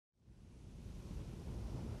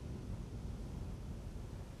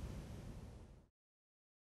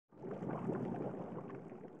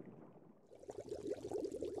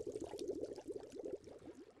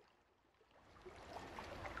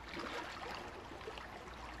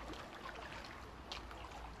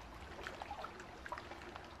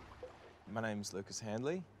My name's Lucas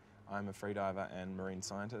Handley. I'm a freediver and marine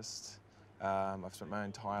scientist. I've spent my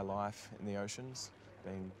entire life in the oceans,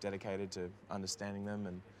 being dedicated to understanding them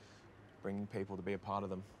and bringing people to be a part of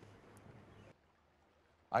them.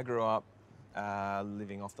 I grew up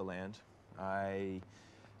living off the land. I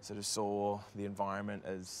sort of saw the environment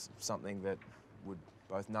as something that would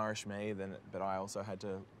both nourish me, but I also had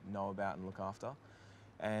to know about and look after.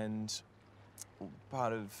 And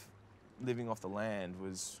part of living off the land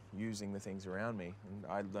was using the things around me, and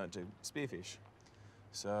I learnt to spearfish.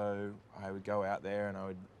 So I would go out there and I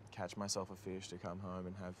would catch myself a fish to come home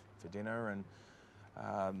and have for dinner,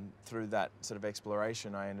 and through that sort of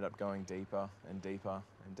exploration I ended up going deeper and deeper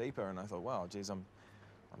and deeper, and I thought, wow, geez, I'm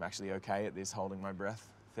actually okay at this holding my breath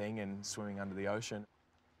thing and swimming under the ocean.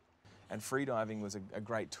 And freediving was a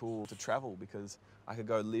great tool to travel because I could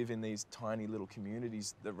go live in these tiny little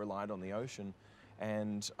communities that relied on the ocean,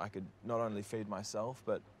 and I could not only feed myself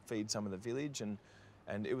but feed some of the village, and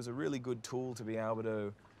it was a really good tool to be able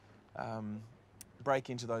to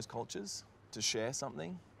break into those cultures, to share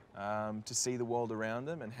something, to see the world around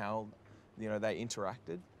them and how they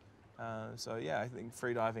interacted. So yeah, I think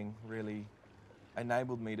freediving really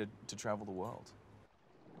enabled me to travel the world.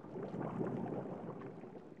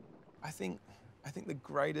 I think the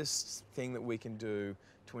greatest thing that we can do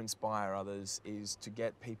to inspire others is to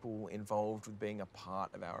get people involved with being a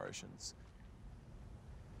part of our oceans.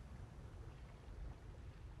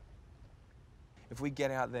 If we get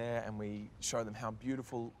out there and we show them how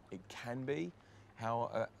beautiful it can be,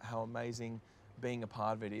 how amazing being a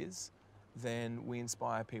part of it is, then we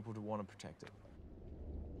inspire people to want to protect it.